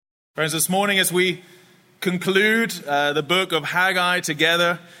Friends, this morning as we conclude the book of Haggai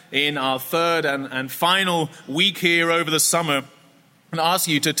together in our third and final week here over the summer, I'm going to ask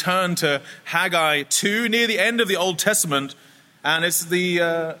you to turn to Haggai 2, near the end of the Old Testament. And it's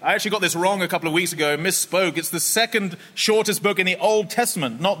I actually got this wrong a couple of weeks ago, misspoke. It's the second shortest book in the Old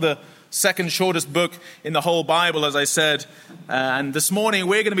Testament, not the second shortest book in the whole Bible, as I said. And this morning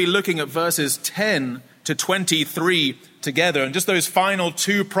we're going to be looking at verses 10 to 23 together, and just those final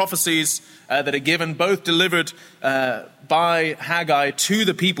two prophecies that are given, both delivered by Haggai to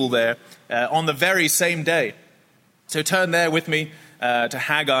the people there on the very same day. So turn there with me to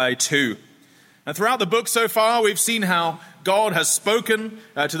Haggai 2. And throughout the book so far, we've seen how God has spoken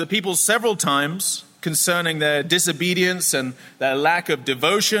to the people several times concerning their disobedience and their lack of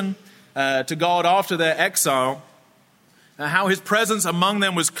devotion to God after their exile. How his presence among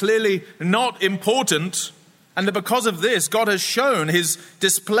them was clearly not important, and that because of this, God has shown his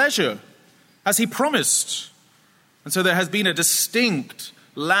displeasure as he promised. And so there has been a distinct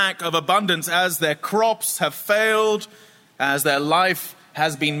lack of abundance as their crops have failed, as their life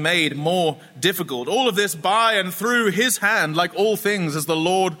has been made more difficult. All of this by and through his hand, like all things, as the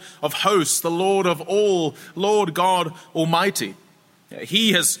Lord of hosts, the Lord of all, Lord God Almighty.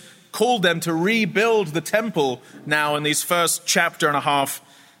 He has called them to rebuild the temple now in these first chapter and a half.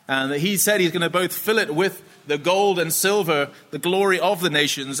 And he said he's going to both fill it with the gold and silver, the glory of the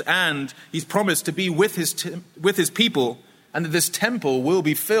nations, and he's promised to be with his people, and that this temple will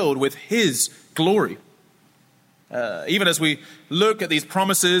be filled with his glory. Even as we look at these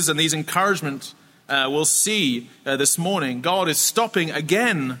promises and these encouragements, we'll see this morning, God is stopping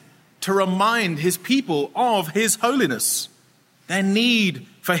again to remind his people of his holiness, their need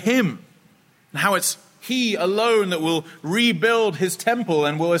for him, and how it's he alone that will rebuild his temple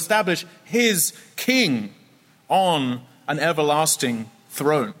and will establish his king on an everlasting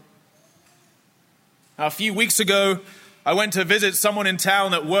throne. Now, a few weeks ago, I went to visit someone in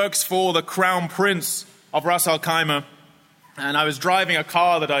town that works for the Crown Prince of Ras Al Khaimah, and I was driving a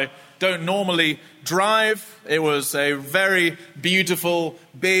car that I don't normally drive. It was a very beautiful,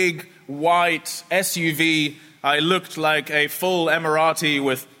 big, white SUV. I looked like a full Emirati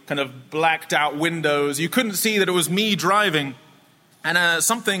with kind of blacked out windows. You couldn't see that it was me driving. And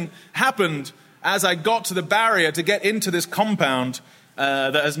something happened as I got to the barrier to get into this compound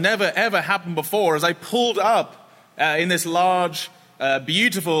that has never ever happened before. As I pulled up in this large,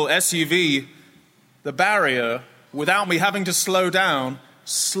 beautiful SUV, the barrier, without me having to slow down,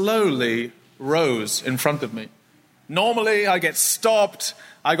 slowly rose in front of me. Normally, I get stopped.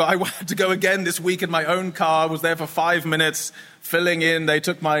 I had to go again this week in my own car. I was there for 5 minutes, filling in. They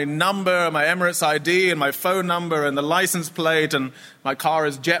took my number, my Emirates ID, and my phone number, and the license plate, and my car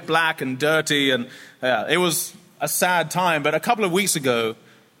is jet black and dirty. And it was a sad time. But a couple of weeks ago,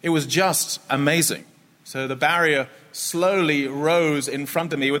 it was just amazing. So the barrier slowly rose in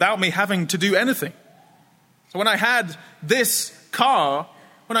front of me without me having to do anything. So when I had this car,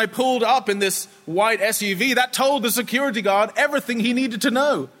 when I pulled up in this white SUV, that told the security guard everything he needed to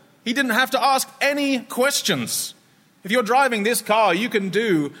know. He didn't have to ask any questions. If you're driving this car, you can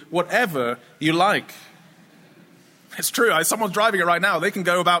do whatever you like. It's true. Someone's driving it right now. They can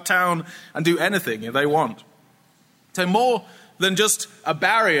go about town and do anything if they want. So more than just a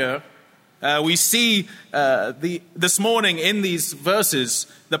barrier, we see this morning in these verses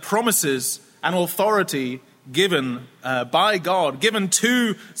the promises and authority given by God, given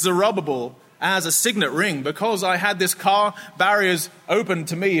to Zerubbabel as a signet ring. Because I had this car, barriers open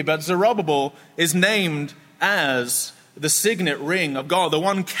to me, but Zerubbabel is named as the signet ring of God, the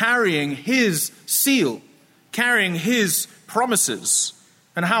one carrying his seal, carrying his promises,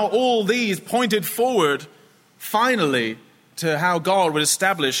 and how all these pointed forward finally to how God would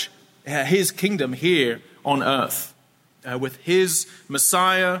establish his kingdom here on earth with his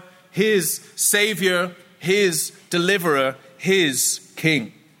Messiah, his Savior, his deliverer, his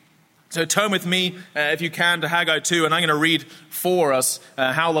king. So turn with me, if you can, to Haggai 2, and I'm going to read for us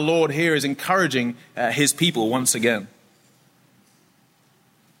how the Lord here is encouraging his people once again.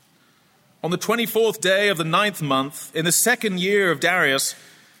 On the 24th day of the 9th month, in the 2nd year of Darius,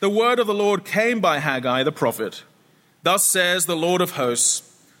 the word of the Lord came by Haggai the prophet. Thus says the Lord of hosts,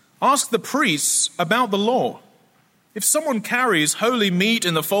 ask the priests about the law. If someone carries holy meat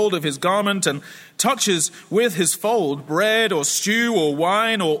in the fold of his garment and touches with his fold bread or stew or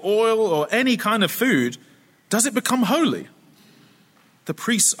wine or oil or any kind of food, does it become holy? The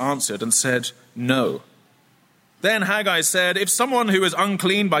priests answered and said, no. Then Haggai said, if someone who is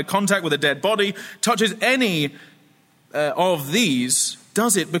unclean by contact with a dead body touches any of these,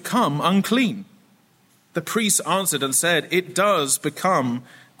 does it become unclean? The priests answered and said, it does become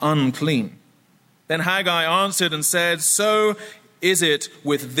unclean. Then Haggai answered and said, so is it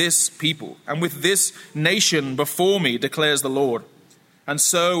with this people and with this nation before me, declares the Lord, and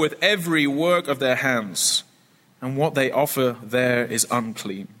so with every work of their hands, and what they offer there is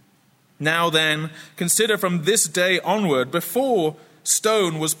unclean. Now then, consider from this day onward, before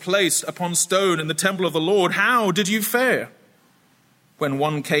stone was placed upon stone in the temple of the Lord, how did you fare? When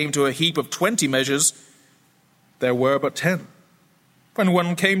one came to a heap of 20 measures, there were but 10. When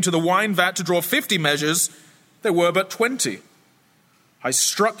one came to the wine vat to draw 50 measures, there were but 20. I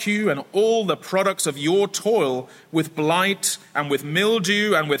struck you and all the products of your toil with blight and with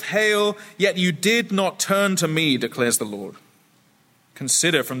mildew and with hail, yet you did not turn to me, declares the Lord.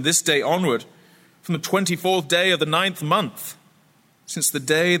 Consider from this day onward, from the 24th day of the 9th month, since the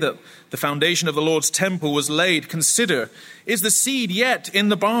day that the foundation of the Lord's temple was laid, consider, is the seed yet in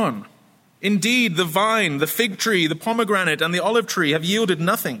the barn? Indeed, the vine, the fig tree, the pomegranate, and the olive tree have yielded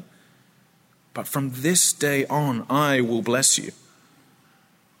nothing. But from this day on, I will bless you.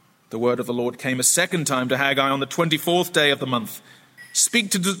 The word of the Lord came a second time to Haggai on the 24th day of the month.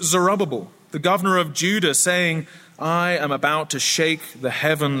 Speak to Zerubbabel, the governor of Judah, saying, I am about to shake the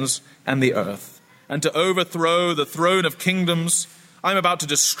heavens and the earth, and to overthrow the throne of kingdoms. I am about to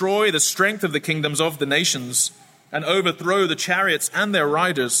destroy the strength of the kingdoms of the nations, and overthrow the chariots and their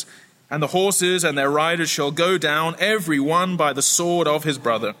riders, and the horses and their riders shall go down, every one by the sword of his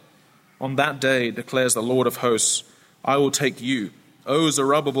brother. On that day, declares the Lord of hosts, I will take you, O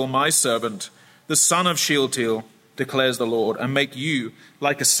Zerubbabel, my servant, the son of Shealtiel, declares the Lord, and make you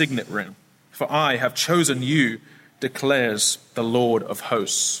like a signet ring. For I have chosen you, declares the Lord of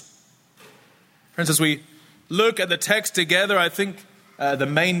hosts. Friends, as we look at the text together, I think the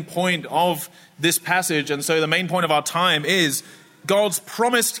main point of this passage, and so the main point of our time, is God's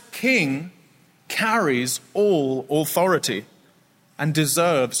promised king carries all authority and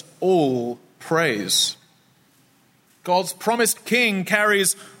deserves all praise. God's promised king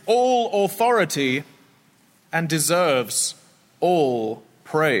carries all authority and deserves all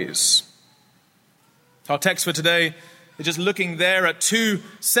praise. Our text for today is just looking there at two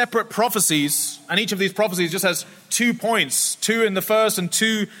separate prophecies, and each of these prophecies just has 2 points, 2 in the first and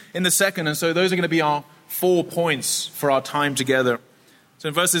 2 in the second, and so those are going to be our 4 points for our time together. So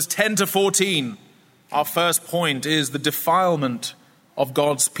in verses 10 to 14, our first point is the defilement of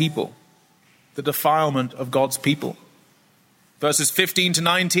God's people. The defilement of God's people. Verses 15 to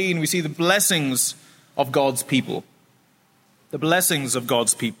 19, we see the blessings of God's people. The blessings of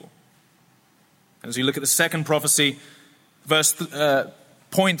God's people. As we look at the second prophecy,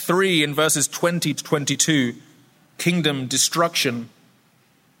 point 3 in verses 20 to 22, kingdom destruction.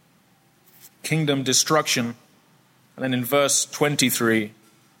 Kingdom destruction. And then in verse 23,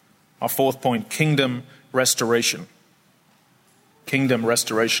 our fourth point, kingdom restoration. Kingdom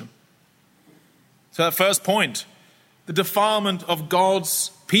restoration. So that first point, the defilement of God's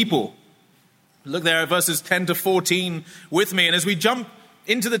people. Look there at verses 10 to 14 with me. And as we jump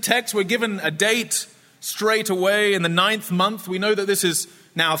into the text, we're given a date straight away in the 9th month. We know that this is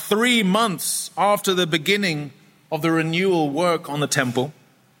now 3 months after the beginning of the renewal work on the temple.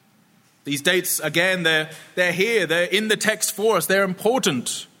 These dates, again, they're here. They're in the text for us. They're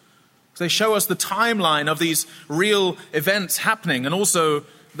important. They show us the timeline of these real events happening. And also,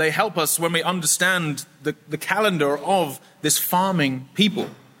 they help us when we understand the calendar of this farming people.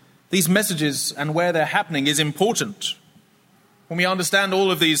 These messages and where they're happening is important. When we understand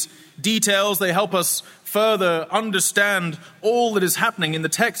all of these details, they help us further understand all that is happening in the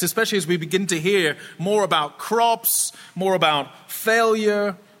text, especially as we begin to hear more about crops, more about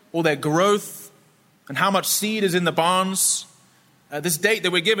failure, or their growth, and how much seed is in the barns. This date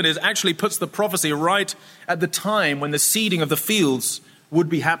that we're given actually puts the prophecy right at the time when the seeding of the fields would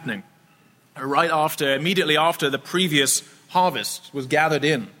be happening. Immediately after the previous harvest was gathered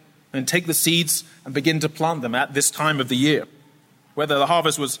in, and take the seeds and begin to plant them at this time of the year. Whether the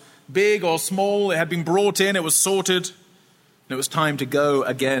harvest was big or small, it had been brought in, it was sorted, and it was time to go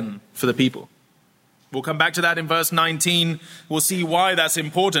again for the people. We'll come back to that in verse 19. We'll see why that's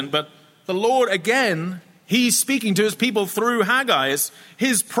important. But the Lord, again, he's speaking to his people through Haggai, as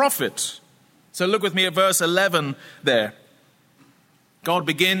his prophet. So look with me at verse 11 there. God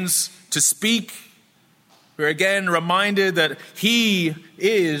begins to speak. We're again reminded that he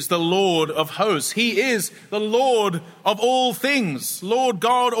is the Lord of hosts. He is the Lord of all things, Lord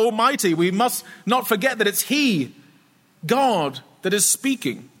God Almighty. We must not forget that it's he, God, that is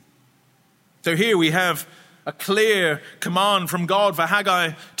speaking. So here we have a clear command from God for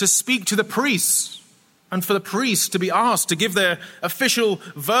Haggai to speak to the priests, and for the priests to be asked to give their official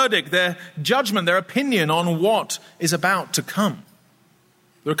verdict, their judgment, their opinion on what is about to come.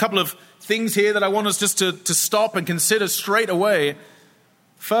 There are a couple of things here that I want us just to stop and consider straight away.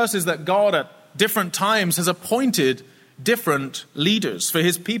 First is that God at different times has appointed different leaders for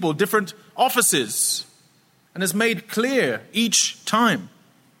his people, different offices, and has made clear each time.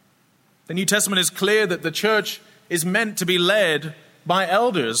 The New Testament is clear that the church is meant to be led by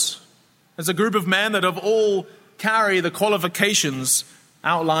elders as a group of men that have all carry the qualifications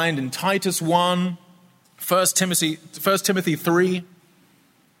outlined in Titus 1, 1 Timothy 3.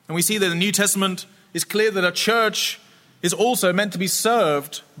 And we see that the New Testament is clear that a church is also meant to be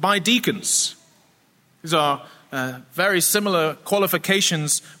served by deacons. These are very similar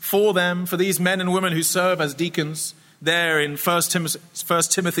qualifications for them, for these men and women who serve as deacons there in 1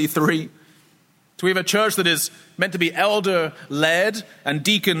 Timothy 3. So we have a church that is meant to be elder-led and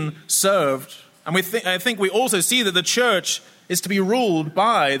deacon-served. And I think we also see that the church is to be ruled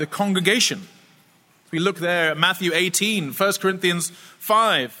by the congregation. We look there at Matthew 18, 1 Corinthians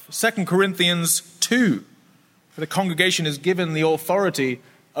 5, 2 Corinthians 2. The congregation is given the authority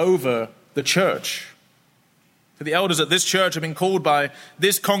over the church. So the elders at this church have been called by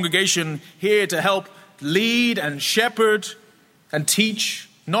this congregation here to help lead and shepherd and teach,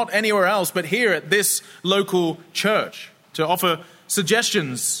 not anywhere else, but here at this local church, to offer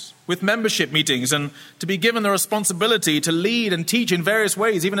suggestions with membership meetings and to be given the responsibility to lead and teach in various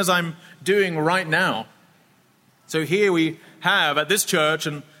ways, even as I'm doing right now. So here we have at this church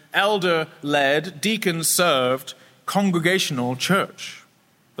an elder-led, deacon-served congregational church.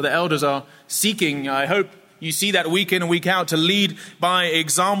 But the elders are seeking, I hope you see that week in and week out, to lead by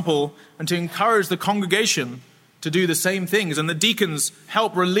example and to encourage the congregation to do the same things. And the deacons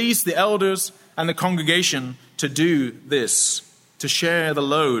help release the elders and the congregation to do this, to share the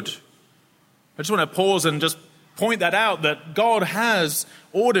load. I just want to pause and just point that out, that God has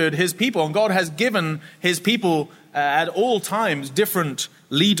ordered his people and God has given his people at all times different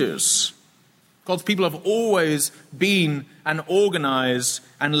leaders. God's people have always been an organized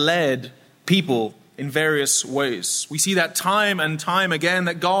and led people in various ways. We see that time and time again,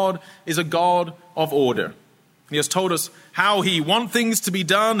 that God is a God of order. He has told us how he wants things to be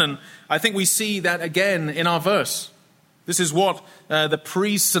done, and I think we see that again in our verse. This is what the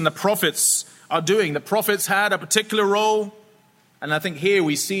priests and the prophets are doing. The prophets had a particular role, and I think here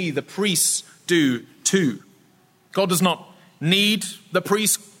we see the priests do too. God does not need the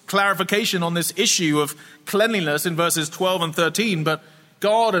priest's clarification on this issue of cleanliness in verses 12 and 13, but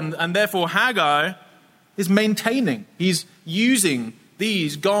God and therefore Haggai is maintaining. He's using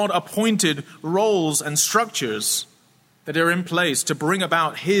these God-appointed roles and structures that are in place to bring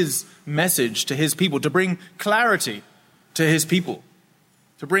about his message to his people, to bring clarity to his people,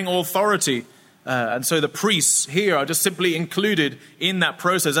 to bring authority. And so the priests here are just simply included in that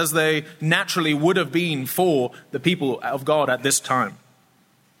process as they naturally would have been for the people of God at this time.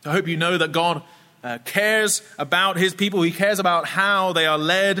 I hope you know that God cares about his people. He cares about how they are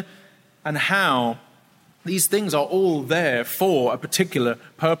led and how these things are all there for a particular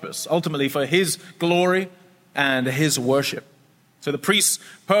purpose, ultimately for his glory and his worship. So the priest's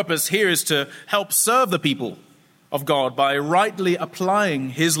purpose here is to help serve the people of God by rightly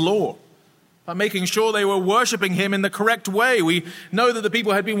applying his law, by making sure they were worshiping him in the correct way. We know that the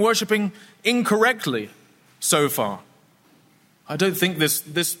people had been worshiping incorrectly so far. I don't think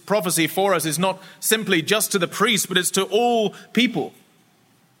this prophecy for us is not simply just to the priests, but it's to all people.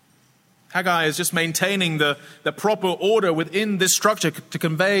 Haggai is just maintaining the proper order within this structure to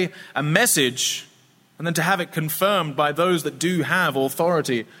convey a message and then to have it confirmed by those that do have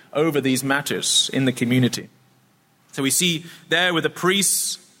authority over these matters in the community. So we see there with the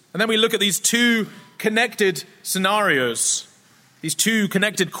priests, and then we look at these two connected scenarios, these two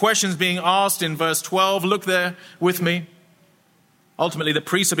connected questions being asked in verse 12. Look there with me. Ultimately, the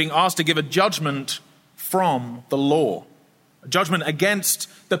priests are being asked to give a judgment from the law, a judgment against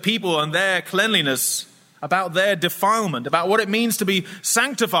the people and their cleanliness, about their defilement, about what it means to be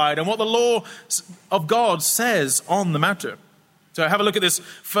sanctified and what the law of God says on the matter. So have a look at this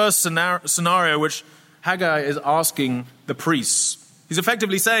first scenario which Haggai is asking the priests. He's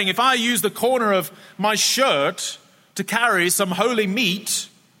effectively saying, if I use the corner of my shirt to carry some holy meat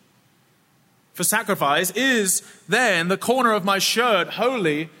for sacrifice, is then the corner of my shirt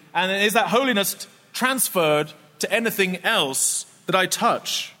holy, and is that holiness transferred to anything else that I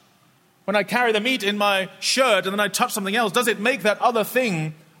touch? When I carry the meat in my shirt and then I touch something else, does it make that other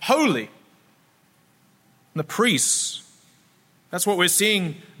thing holy? And the priests, that's what we're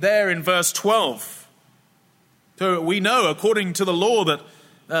seeing there in verse 12. So we know, according to the law, that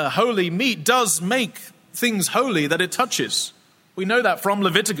holy meat does make things holy that it touches. We know that from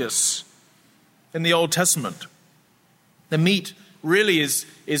Leviticus in the Old Testament. The meat really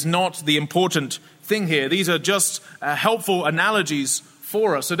is not the important thing here. These are just helpful analogies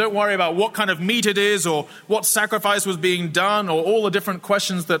for us. So don't worry about what kind of meat it is or what sacrifice was being done or all the different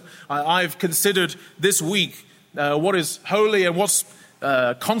questions that I've considered this week. What is holy and what's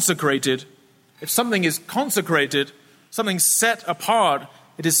consecrated? If something is consecrated, something set apart,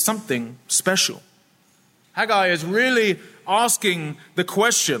 it is something special. Haggai is really asking the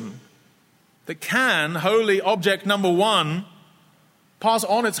question that can holy object number one pass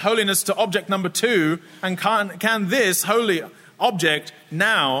on its holiness to object number two, and can this holy object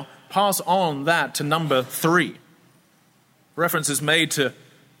now pass on that to number three? Reference is made to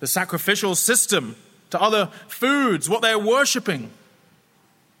the sacrificial system, to other foods, what they're worshipping.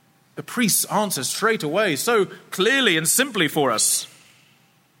 The priests answer straight away, so clearly and simply for us.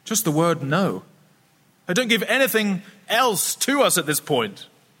 Just the word no. They don't give anything else to us at this point.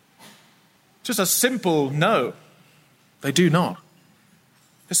 Just a simple no. They do not.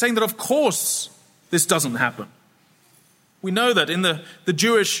 They're saying that of course this doesn't happen. We know that in the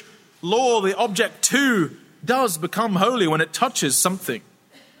Jewish law, the object too does become holy when it touches something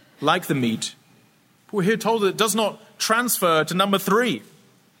like the meat. But we're here told that it does not transfer to number three.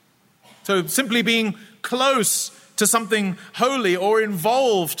 So simply being close to something holy or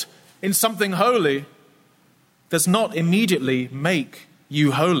involved in something holy does not immediately make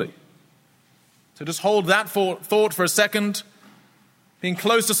you holy. So just hold that thought for a second. Being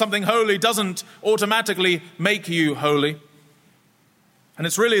close to something holy doesn't automatically make you holy. And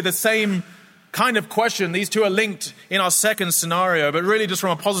it's really the same kind of question. These two are linked in our second scenario, but really just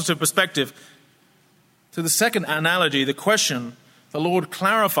from a positive perspective. To the second analogy, the question, the Lord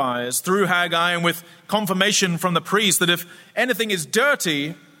clarifies through Haggai and with confirmation from the priest that if anything is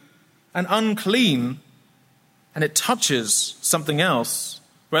dirty and unclean and it touches something else,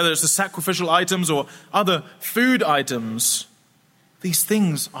 whether it's the sacrificial items or other food items, these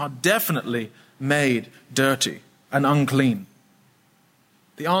things are definitely made dirty and unclean.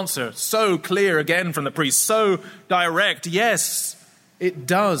 The answer, so clear again from the priest, so direct, yes, it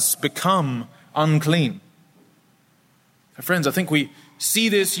does become unclean. Friends, I think we see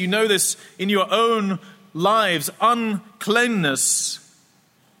this, you know this in your own lives. Uncleanness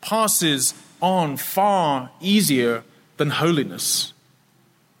passes on far easier than holiness.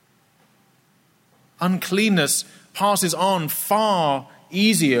 Uncleanness passes on far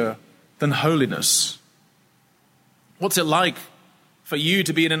easier than holiness. What's it like for you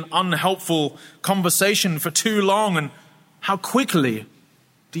to be in an unhelpful conversation for too long, and how quickly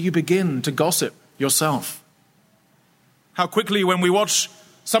do you begin to gossip yourself? How quickly when we watch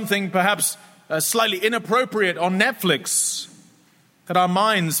something perhaps slightly inappropriate on Netflix, that our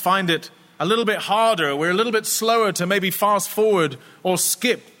minds find it a little bit harder, we're a little bit slower to maybe fast forward or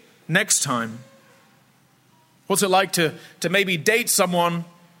skip next time. What's it like to maybe date someone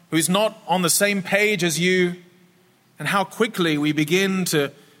who's not on the same page as you, and how quickly we begin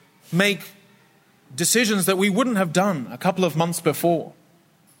to make decisions that we wouldn't have done a couple of months before.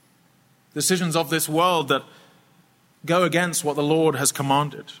 Decisions of this world that go against what the Lord has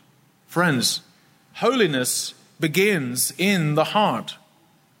commanded. Friends, holiness begins in the heart.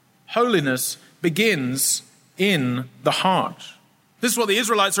 Holiness begins in the heart. This is what the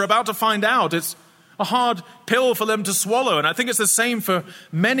Israelites are about to find out. It's a hard pill for them to swallow, and I think it's the same for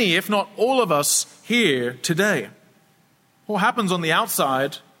many, if not all of us here today. What happens on the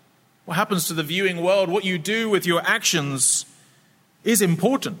outside, what happens to the viewing world, what you do with your actions is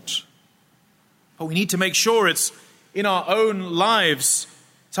important. But we need to make sure it's in our own lives,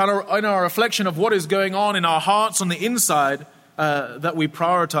 it's in our reflection of what is going on in our hearts on the inside that we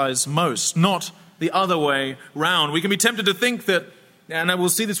prioritize most, not the other way round. We can be tempted to think that, and I will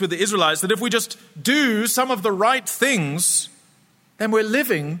see this with the Israelites, that if we just do some of the right things, then we're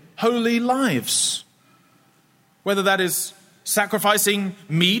living holy lives. Whether that is sacrificing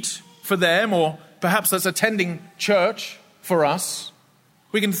meat for them, or perhaps that's attending church for us,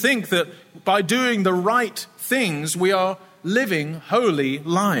 we can think that by doing the right things, we are living holy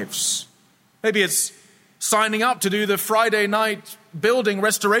lives. Maybe it's signing up to do the Friday night building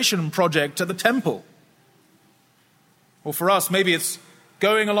restoration project at the temple. Or for us, maybe it's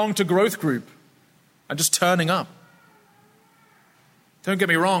going along to growth group and just turning up. Don't get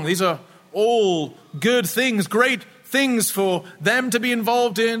me wrong, these are all good things, great things for them to be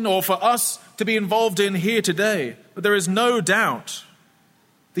involved in or for us to be involved in here today. But there is no doubt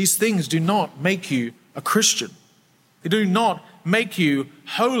these things do not make you a Christian. They do not make you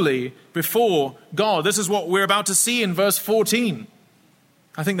holy before God. This is what we're about to see in verse 14.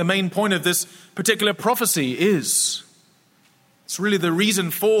 I think the main point of this particular prophecy is It's really the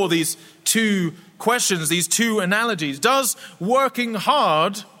reason for these two questions, these two analogies. Does working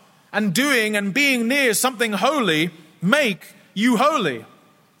hard and doing and being near something holy make you holy?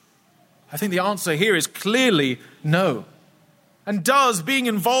 I think the answer here is clearly no. And does being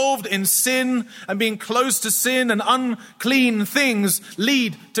involved in sin and being close to sin and unclean things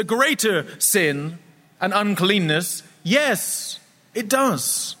lead to greater sin and uncleanness? Yes, it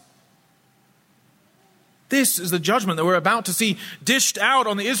does. This is the judgment that we're about to see dished out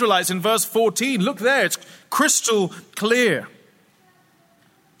on the Israelites in verse 14. Look there, it's crystal clear.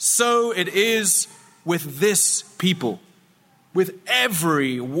 So it is with this people, with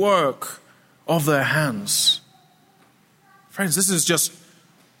every work of their hands. Friends, this is just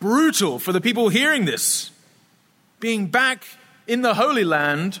brutal for the people hearing this. Being back in the Holy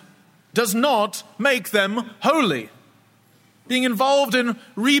Land does not make them holy. Being involved in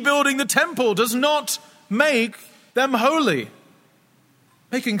rebuilding the temple does not make them holy.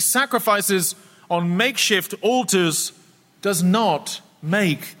 Making sacrifices on makeshift altars does not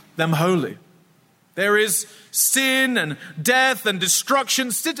make them holy. There is sin and death and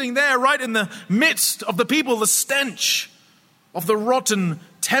destruction sitting there right in the midst of the people, the stench of the rotten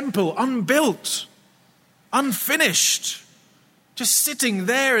temple, unbuilt, unfinished, just sitting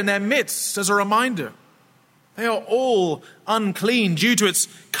there in their midst as a reminder. They are all unclean due to its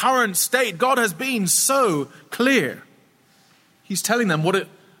current state. God has been so clear. He's telling them what it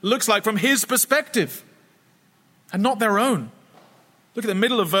looks like from his perspective and not their own. Look at the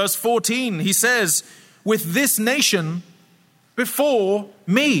middle of verse 14. He says, with this nation before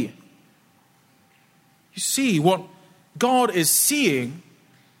me. You see, what God is seeing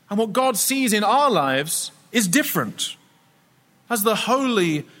and what God sees in our lives is different. As the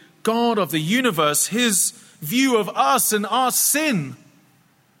holy God of the universe, his view of us and our sin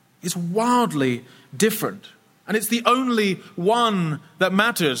is wildly different. And it's the only one that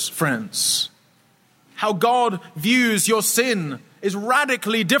matters, friends. How God views your sin is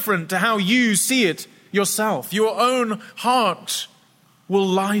radically different to how you see it yourself. Your own heart will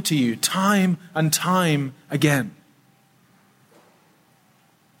lie to you time and time again.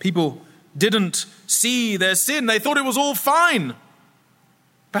 People didn't see their sin. They thought it was all fine.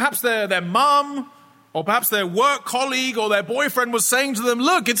 Perhaps their mum or perhaps their work colleague or their boyfriend was saying to them,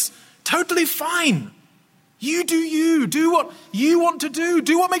 look, it's totally fine. You do you. Do what you want to do.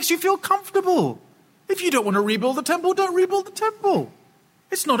 Do what makes you feel comfortable. If you don't want to rebuild the temple, don't rebuild the temple.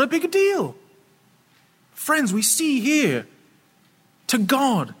 It's not a big deal. Friends, we see here, to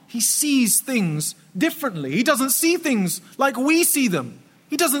God, he sees things differently. He doesn't see things like we see them.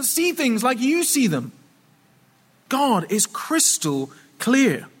 He doesn't see things like you see them. God is crystal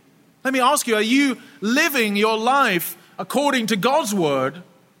clear. Let me ask you, are you living your life according to God's word,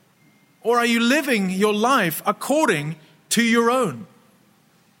 or are you living your life according to your own?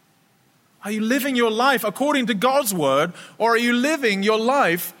 Are you living your life according to God's word, or are you living your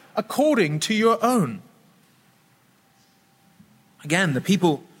life according to your own? Again, the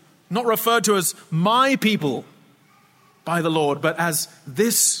people not referred to as my people by the Lord, but as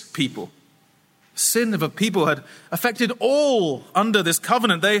this people. Sin of a people had affected all under this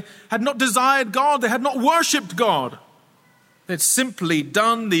covenant. They had not desired God. They had not worshipped God. They had simply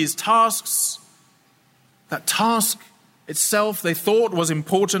done these tasks. That task itself they thought was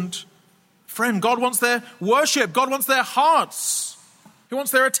important. Friend, God wants their worship. God wants their hearts. He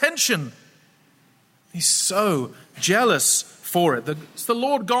wants their attention. He's so jealous for it. It's the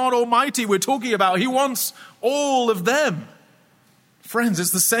Lord God Almighty we're talking about. He wants all of them. Friends,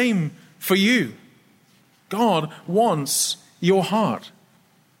 it's the same for you. God wants your heart.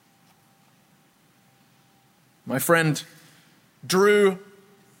 My friend Drew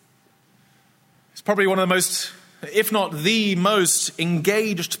is probably one of the most, if not the most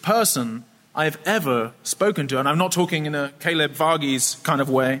engaged person I've ever spoken to. And I'm not talking in a Caleb Varghese kind of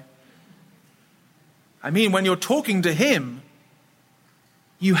way. I mean, when you're talking to him,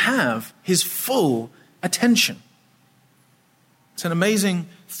 you have his full attention. It's an amazing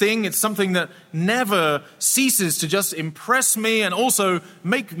thing. It's something that never ceases to just impress me and also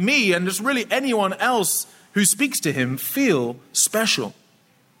make me and just really anyone else who speaks to him feel special.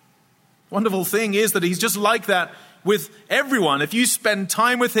 Wonderful thing is that he's just like that with everyone. If you spend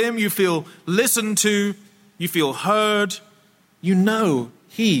time with him, you feel listened to, you feel heard, you know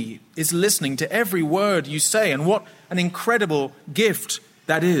he is listening to every word you say, and what an incredible gift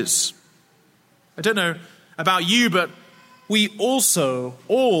that is. I don't know about you, but we also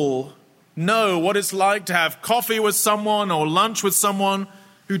all know what it's like to have coffee with someone or lunch with someone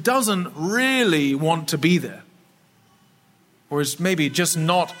who doesn't really want to be there, or is maybe just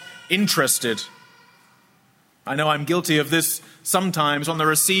not interested. I know I'm guilty of this sometimes on the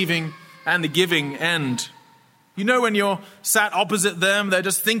receiving and the giving end. You know, when you're sat opposite them, they're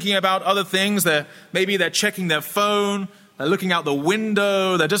just thinking about other things. Maybe they're checking their phone, they're looking out the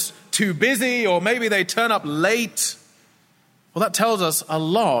window, they're just too busy, or maybe they turn up late. Well, that tells us a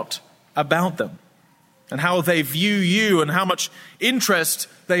lot about them and how they view you and how much interest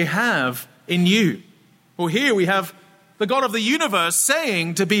they have in you. Well, here we have the God of the universe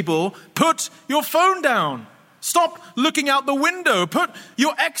saying to people, put your phone down. Stop looking out the window. Put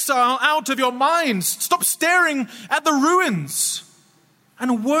your exile out of your minds. Stop staring at the ruins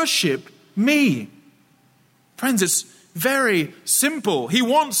and worship me. Friends, it's very simple. He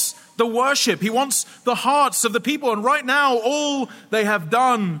wants the worship. He wants the hearts of the people. And right now, all they have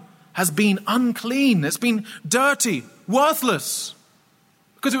done has been unclean. It's been dirty, worthless,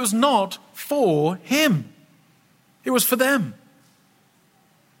 because it was not for him. It was for them.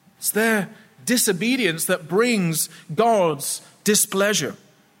 It's their disobedience that brings God's displeasure.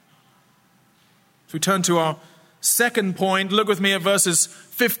 So we turn to our second point. Look with me at verses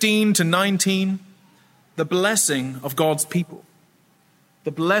 15 to 19. The blessing of God's people. The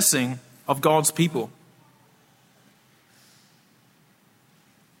blessing of God's people.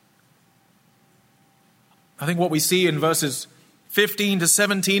 I think what we see in verses 15 to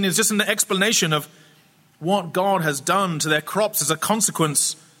 17 is just an explanation of what God has done to their crops as a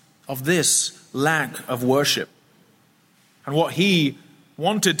consequence of this lack of worship, and what he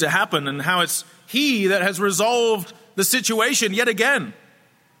wanted to happen, and how it's he that has resolved the situation yet again.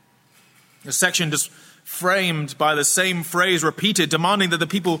 The section just framed by the same phrase repeated, demanding that the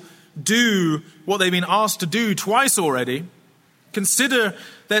people do what they've been asked to do twice already. Consider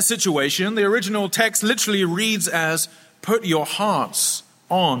their situation. The original text literally reads as, put your hearts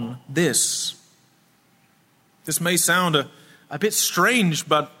on this. This may sound a bit strange,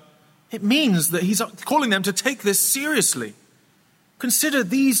 but it means that he's calling them to take this seriously. Consider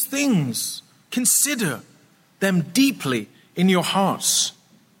these things. Consider them deeply in your hearts.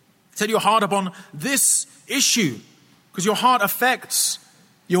 Set your heart upon this issue, because your heart affects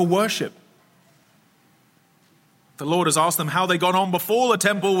your worship. The Lord has asked them how they got on before the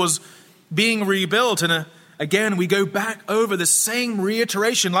temple was being rebuilt. And again, we go back over the same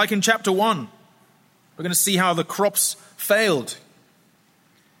reiteration like in chapter 1. We're going to see how the crops failed.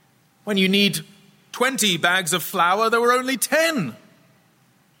 When you need 20 bags of flour, there were only 10.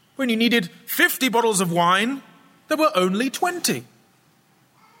 When you needed 50 bottles of wine, there were only 20.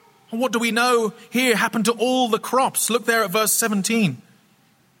 And what do we know here happened to all the crops? Look there at verse 17.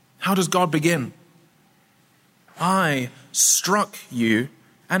 How does God begin? I struck you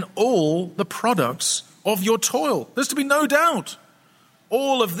and all the products of your toil. There's to be no doubt.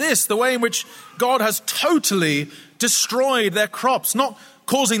 All of this, the way in which God has totally destroyed their crops, not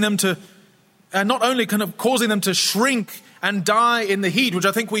only causing them to shrink and die in the heat, which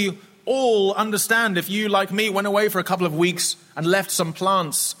I think we all understand if you, like me, went away for a couple of weeks and left some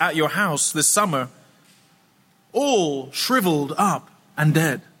plants at your house this summer, all shriveled up and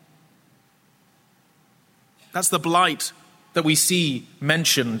dead. That's the blight that we see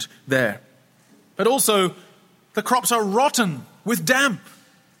mentioned there. But also, the crops are rotten with damp.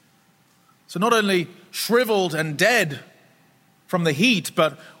 So not only shriveled and dead from the heat,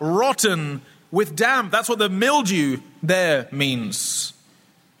 but rotten with damp. That's what the mildew there means.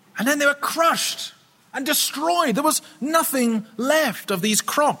 And then they were crushed and destroyed. There was nothing left of these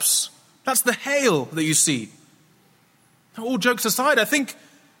crops. That's the hail that you see. Now, all jokes aside, I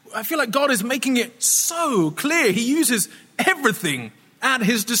feel like God is making it so clear. He uses everything at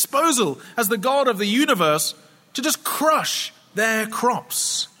his disposal as the God of the universe to just crush their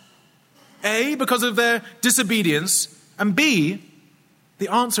crops. A, because of their disobedience, and B, the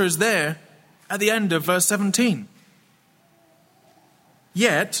answer is there at the end of verse 17.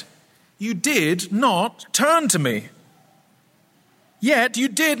 Yet you did not turn to me. Yet you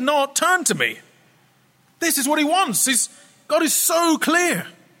did not turn to me. This is what he wants. God is so clear.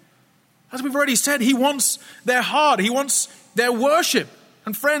 As we've already said, he wants their heart. He wants their worship.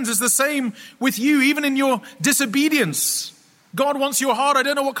 And friends, it's the same with you, even in your disobedience. God wants your heart. I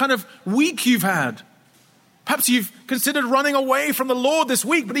don't know what kind of week you've had. Perhaps you've considered running away from the Lord this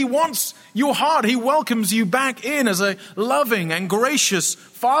week, but he wants your heart. He welcomes you back in as a loving and gracious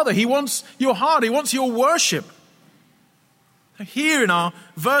Father. He wants your heart. He wants your worship. Here in our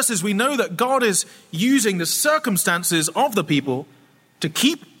verses, we know that God is using the circumstances of the people to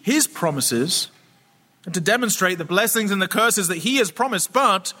keep his promises and to demonstrate the blessings and the curses that he has promised,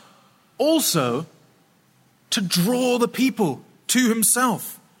 but also to draw the people to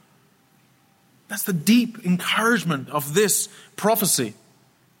himself. That's the deep encouragement of this prophecy.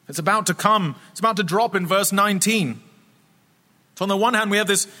 It's about to come. It's about to drop in verse 19. So on the one hand, we have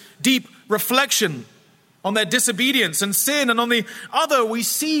this deep reflection on their disobedience and sin. And on the other, we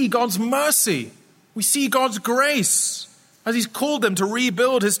see God's mercy. We see God's grace as he's called them to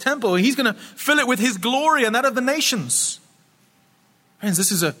rebuild his temple. He's going to fill it with his glory and that of the nations. Friends,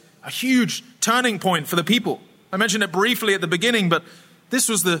 this is a huge turning point for the people. I mentioned it briefly at the beginning, but this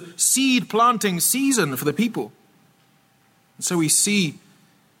was the seed planting season for the people. And so we see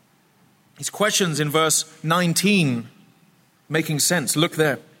these questions in verse 19 making sense. Look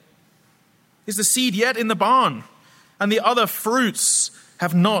there. Is the seed yet in the barn? And the other fruits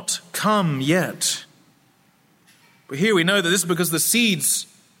have not come yet. But here we know that this is because the seeds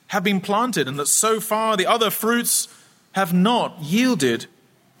have been planted and that so far the other fruits have not yielded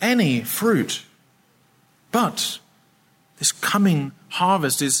any fruit. But this coming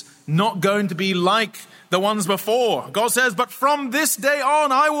harvest is not going to be like the ones before. God says, but from this day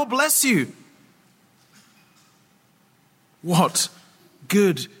on, I will bless you. What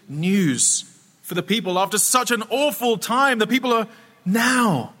good news for the people after such an awful time. The people are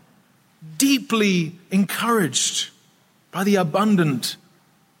now deeply encouraged by the abundant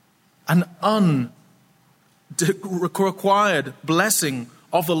and unrequired blessing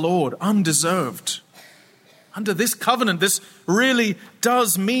of the Lord, undeserved. Under this covenant, this really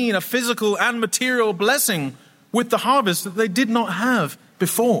does mean a physical and material blessing with the harvest that they did not have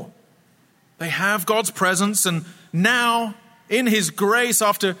before. They have God's presence, and now in his grace,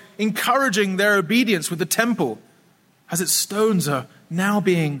 after encouraging their obedience with the temple, as its stones are now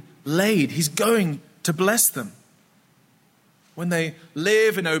being laid, he's going to bless them. When they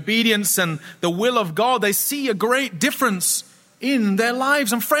live in obedience and the will of God, they see a great difference in their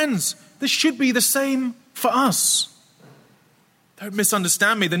lives. And friends, this should be the same for us. Don't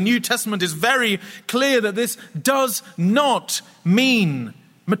misunderstand me. The New Testament is very clear that this does not mean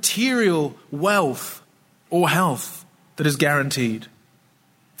material wealth or health that is guaranteed.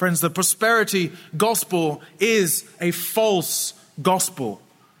 Friends, the prosperity gospel is a false gospel.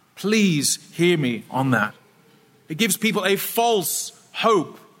 Please hear me on that. It gives people a false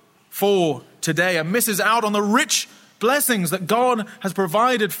hope for today and misses out on the rich blessings that God has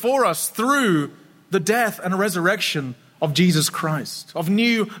provided for us through the death and resurrection of Jesus Christ, of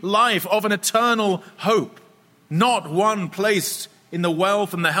new life, of an eternal hope, not one placed in the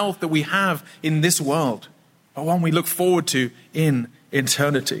wealth and the health that we have in this world, but one we look forward to in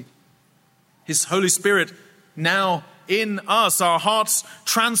eternity. His Holy Spirit now in us, our hearts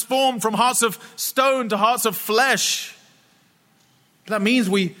transformed from hearts of stone to hearts of flesh. That means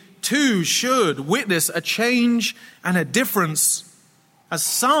we too should witness a change and a difference, as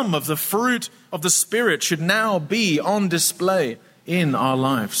some of the fruit of the Spirit should now be on display in our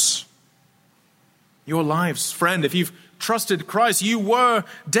lives. Your lives, friend, if you've trusted Christ, you were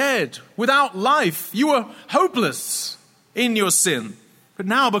dead, without life. You were hopeless in your sin. But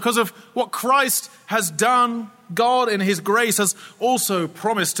now, because of what Christ has done, God in his grace has also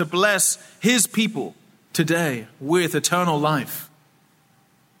promised to bless his people today with eternal life.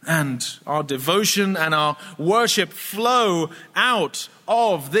 And our devotion and our worship flow out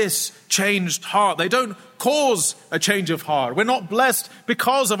of this changed heart. They don't cause a change of heart. We're not blessed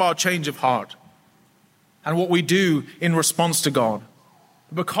because of our change of heart and what we do in response to God.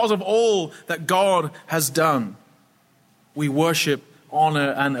 Because of all that God has done, we worship,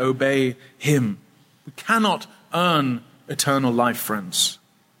 honor, and obey him. We cannot earn eternal life, friends.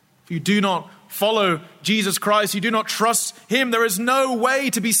 If you do not follow Jesus Christ, you do not trust him, there is no way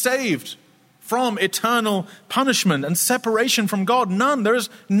to be saved from eternal punishment and separation from God. None. There is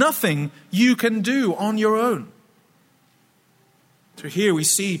nothing you can do on your own. So here we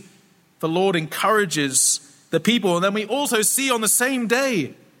see the Lord encourages the people, and then we also see on the same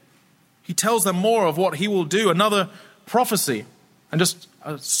day, he tells them more of what he will do, another prophecy, and just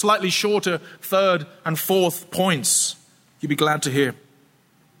a slightly shorter third and fourth points. You'll be glad to hear.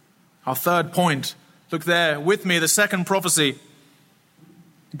 Our third point, look there with me, the second prophecy,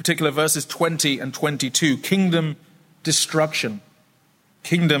 in particular verses 20 and 22, kingdom destruction.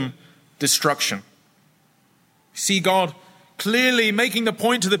 Kingdom destruction. See God clearly making the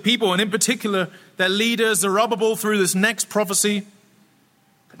point to the people, and in particular their leader Zerubbabel through this next prophecy.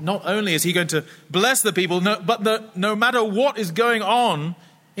 Not only is he going to bless the people, but no matter what is going on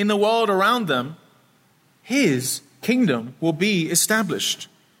in the world around them, his kingdom will be established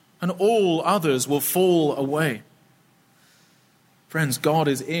and all others will fall away. Friends, God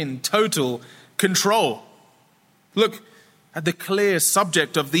is in total control. Look at the clear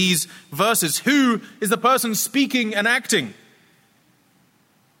subject of these verses. Who is the person speaking and acting?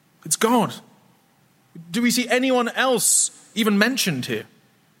 It's God. Do we see anyone else even mentioned here?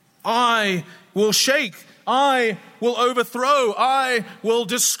 I will shake. I will overthrow. I will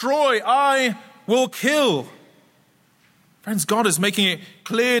destroy. I will kill. Friends, God is making it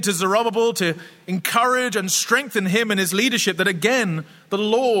clear to Zerubbabel to encourage and strengthen him in his leadership that again, the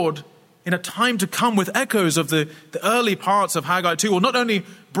Lord, in a time to come with echoes of the early parts of Haggai 2, will not only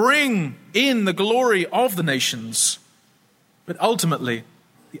bring in the glory of the nations, but ultimately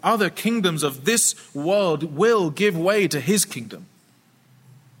the other kingdoms of this world will give way to his kingdom.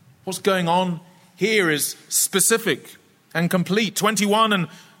 What's going on here is specific and complete. 21 and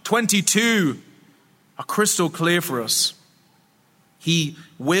 22 are crystal clear for us. He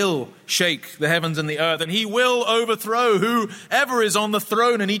will shake the heavens and the earth, and he will overthrow whoever is on the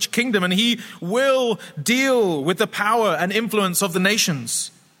throne in each kingdom, and he will deal with the power and influence of the nations,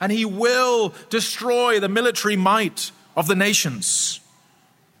 and he will destroy the military might of the nations.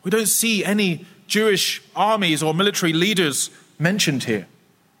 We don't see any Jewish armies or military leaders mentioned here.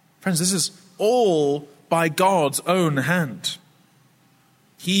 Friends, this is all by God's own hand.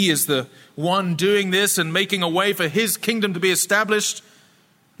 He is the one doing this and making a way for his kingdom to be established.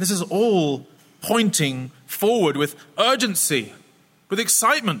 This is all pointing forward with urgency, with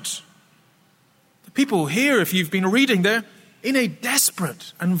excitement. The people here, if you've been reading, they're in a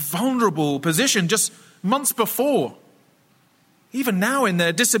desperate and vulnerable position just months before. Even now in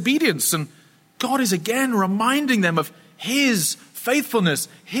their disobedience, and God is again reminding them of his faithfulness,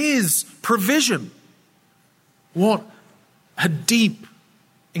 his provision. What a deep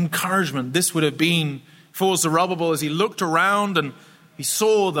encouragement this would have been for Zerubbabel as he looked around and he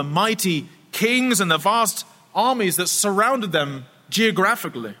saw the mighty kings and the vast armies that surrounded them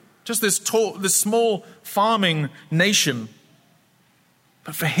geographically. Just this small farming nation.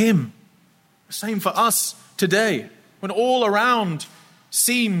 But for him, the same for us today, when all around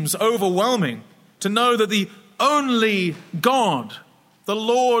seems overwhelming, to know that the only God, the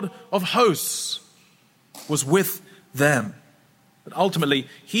Lord of hosts, was with them. But ultimately,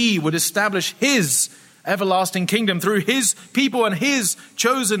 he would establish his everlasting kingdom through his people and his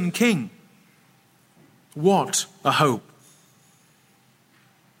chosen king. What a hope.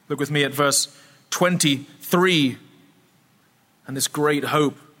 Look with me at verse 23 and this great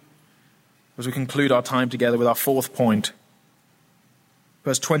hope as we conclude our time together with our fourth point.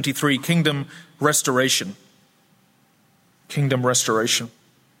 Verse 23, kingdom restoration. Kingdom restoration.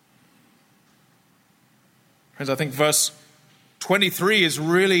 Friends, I think verse 23 is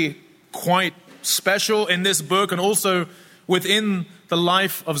really quite special in this book and also within the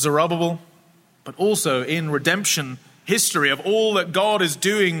life of Zerubbabel, but also in redemption history of all that God is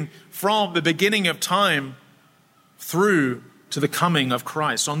doing from the beginning of time through to the coming of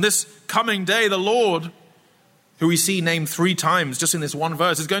Christ. On this coming day, the Lord, who we see named 3 times just in this one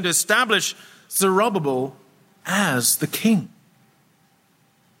verse, is going to establish Zerubbabel as the king.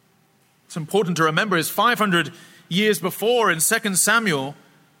 It's important to remember is 500 years before in 2 Samuel,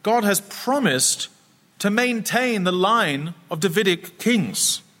 God has promised to maintain the line of Davidic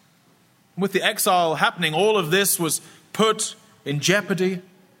kings. With the exile happening, all of this was put in jeopardy.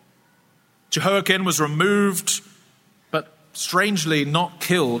 Jehoiakim was removed, but strangely not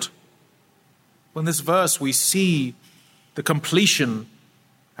killed. In this verse, we see the completion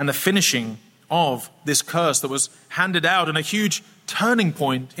and the finishing of this curse that was handed out and a huge turning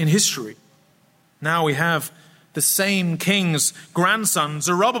point in history. Now we have the same king's grandson,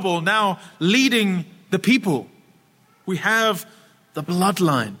 Zerubbabel, now leading the people. We have the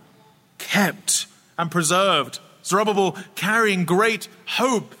bloodline kept and preserved. Zerubbabel carrying great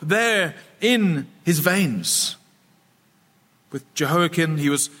hope there in his veins. With Jehoiakim, he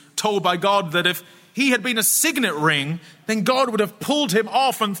was told by God that if he had been a signet ring, then God would have pulled him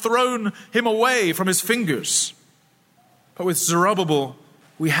off and thrown him away from his fingers. But with Zerubbabel,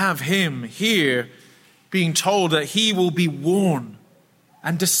 we have him here being told that he will be worn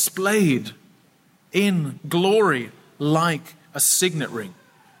and displayed in glory like a signet ring.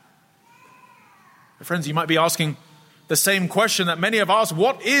 Friends, you might be asking the same question that many have asked.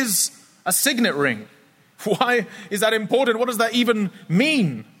 What is a signet ring? Why is that important? What does that even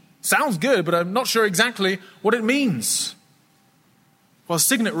mean? Sounds good, but I'm not sure exactly what it means. Well, a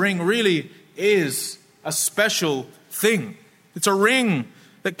signet ring really is a special thing. It's a ring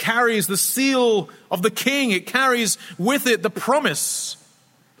that carries the seal of the king. It carries with it the promise.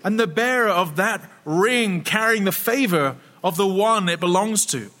 And the bearer of that ring carrying the favor of the one it belongs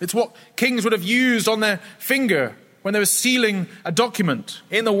to. It's what kings would have used on their finger when they were sealing a document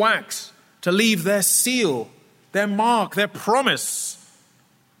in the wax to leave their seal, their mark, their promise.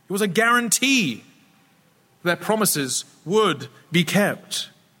 It was a guarantee their promises would be kept.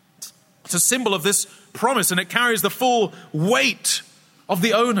 It's a symbol of this promise, and it carries the full weight of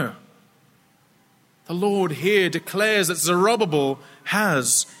the owner. The Lord here declares that Zerubbabel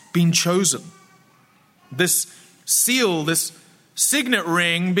has been chosen. This seal, this signet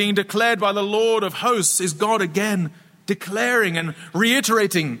ring being declared by the Lord of hosts is God again declaring and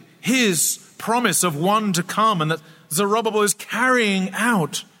reiterating his promise of one to come, and that Zerubbabel is carrying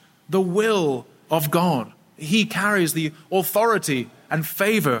out the will of God. He carries the authority and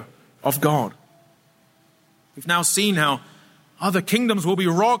favor of God. We've now seen how other kingdoms will be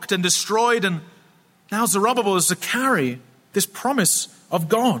rocked and destroyed, and now Zerubbabel is to carry this promise of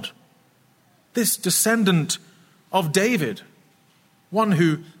God, this descendant of David, one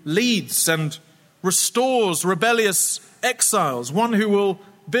who leads and restores rebellious exiles, one who will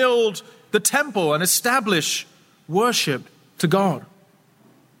build the temple and establish worship to God,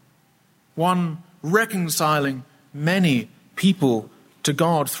 one reconciling many people to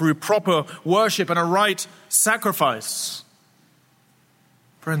God through proper worship and a right sacrifice.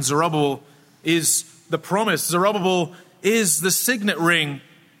 Friends, Zerubbabel is the promise. Zerubbabel is the signet ring,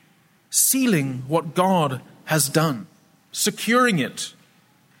 sealing what God has done, securing it,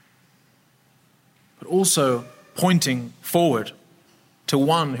 but also pointing forward to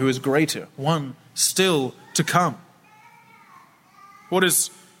one who is greater, one still to come. What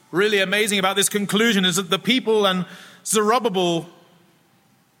is really amazing about this conclusion is that the people and Zerubbabel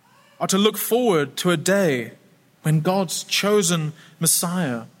are to look forward to a day when God's chosen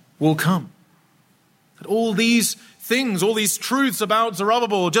Messiah will come. That all these things, all these truths about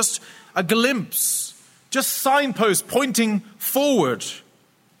Zerubbabel, just a glimpse, just signposts pointing forward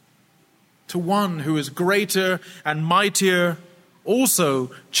to one who is greater and mightier,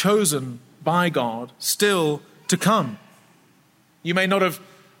 also chosen by God, still to come. You may not have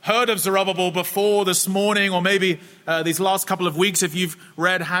heard of Zerubbabel before this morning, or maybe these last couple of weeks if you've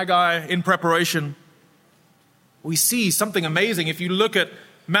read Haggai in preparation. We see something amazing if you look at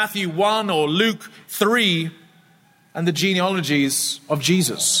Matthew 1 or Luke 3 and the genealogies of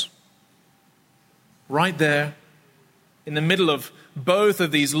Jesus. Right there, in the middle of both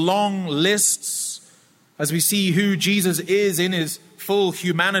of these long lists, as we see who Jesus is in his full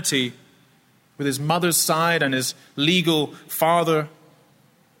humanity, with his mother's side and his legal father,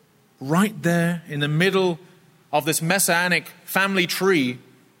 right there in the middle of this messianic family tree,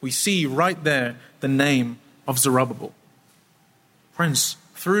 we see right there the name of Zerubbabel. Friends,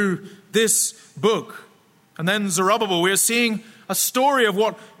 through this book, and then Zerubbabel, we are seeing a story of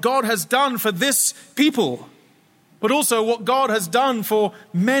what God has done for this people, but also what God has done for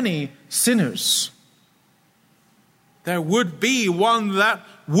many sinners. There would be one that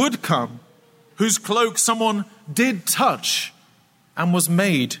would come, whose cloak someone did touch and was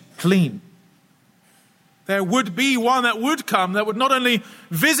made clean. There would be one that would come that would not only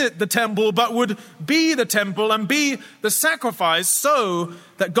visit the temple, but would be the temple and be the sacrifice so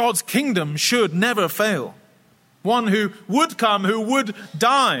that God's kingdom should never fail. One who would come, who would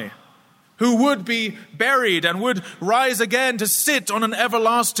die, who would be buried and would rise again to sit on an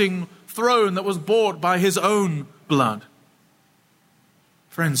everlasting throne that was bought by his own blood.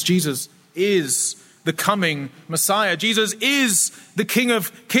 Friends, Jesus is the coming Messiah. Jesus is the King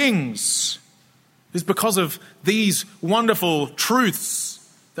of Kings. It is because of these wonderful truths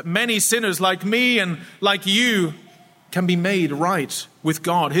that many sinners like me and like you can be made right with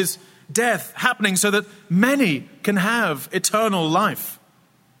God. His death happening so that many can have eternal life.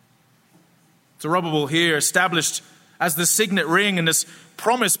 Zerubbabel here, established as the signet ring, and this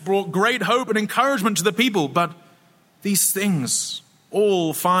promise brought great hope and encouragement to the people. But these things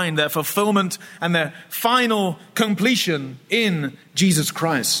all find their fulfillment and their final completion in Jesus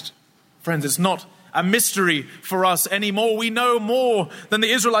Christ. Friends, it's not a mystery for us anymore. We know more than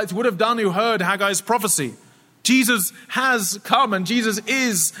the Israelites would have done who heard Haggai's prophecy. Jesus has come and Jesus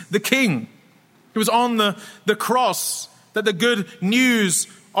is the King. It was on the cross that the good news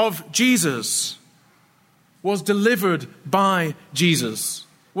of Jesus was delivered by Jesus,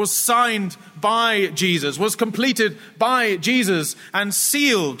 was signed by Jesus, was completed by Jesus, and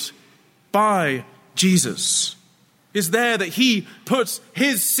sealed by Jesus. It's there that he puts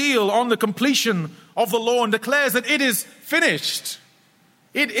his seal on the completion of the law and declares that it is finished.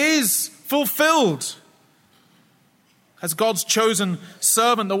 It is fulfilled. As God's chosen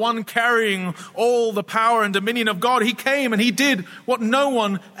servant, the one carrying all the power and dominion of God, he came and he did what no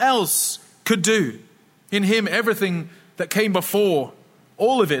one else could do. In him, everything that came before,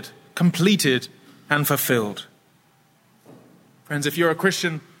 all of it completed and fulfilled. Friends, if you're a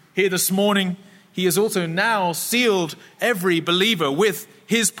Christian here this morning, he has also now sealed every believer with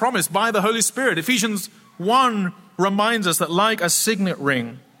his promise by the Holy Spirit. Ephesians 1 reminds us that like a signet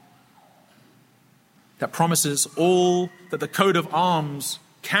ring, that promises all that the coat of arms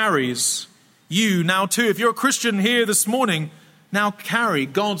carries. You now too, if you're a Christian here this morning, now carry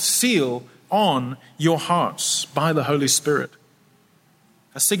God's seal on your hearts by the Holy Spirit.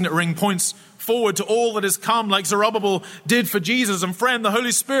 A signet ring points forward to all that has come, like Zerubbabel did for Jesus. And friend, the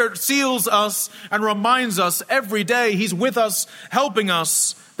Holy Spirit seals us and reminds us every day He's with us, helping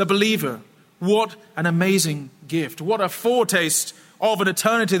us, the believer. What an amazing gift. What a foretaste of an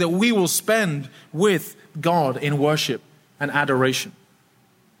eternity that we will spend with God in worship and adoration.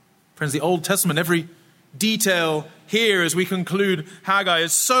 Friends, the Old Testament, every detail here as we conclude Haggai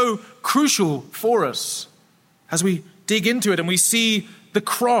is so crucial for us as we dig into it and we see the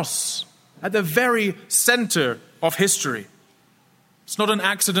cross at the very center of history. It's not an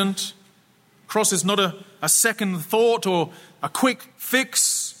accident. Cross is not a second thought or a quick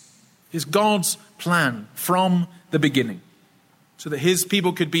fix. It's God's plan from the beginning, so that His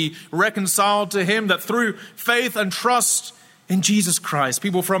people could be reconciled to Him, that through faith and trust in Jesus Christ,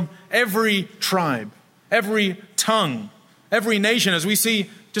 people from every tribe, every tongue, every nation, as we see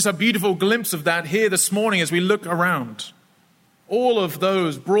just a beautiful glimpse of that here this morning as we look around, all of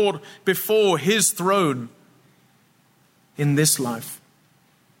those brought before His throne in this life,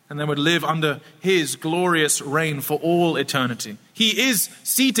 and they would live under His glorious reign for all eternity. He is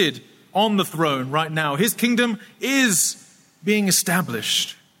seated on the throne right now. His kingdom is being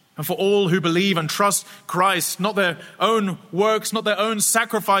established. And for all who believe and trust Christ, not their own works, not their own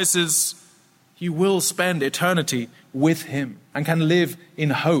sacrifices, you will spend eternity with Him and can live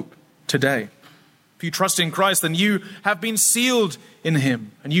in hope today. If you trust in Christ, then you have been sealed in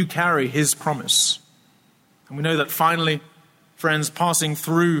Him and you carry His promise. And we know that finally, friends, passing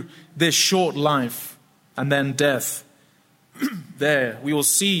through this short life and then death, there we will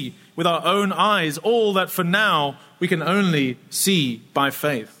see with our own eyes all that for now we can only see by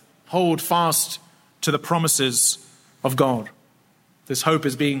faith. Hold fast to the promises of God. This hope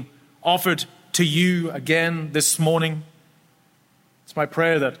is being offered to you again this morning. It's my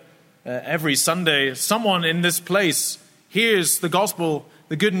prayer that every Sunday someone in this place hears the gospel,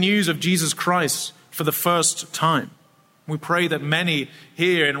 the good news of Jesus Christ for the first time. We pray that many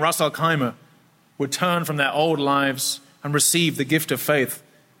here in Ras Al Khaimah would turn from their old lives and receive the gift of faith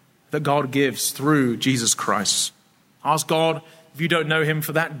that God gives through Jesus Christ. Ask God, if you don't know Him,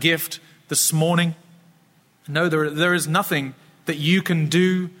 for that gift this morning. Know there is nothing that you can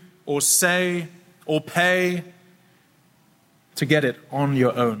do or say or pay to get it on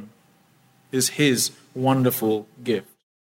your own. It is His wonderful gift.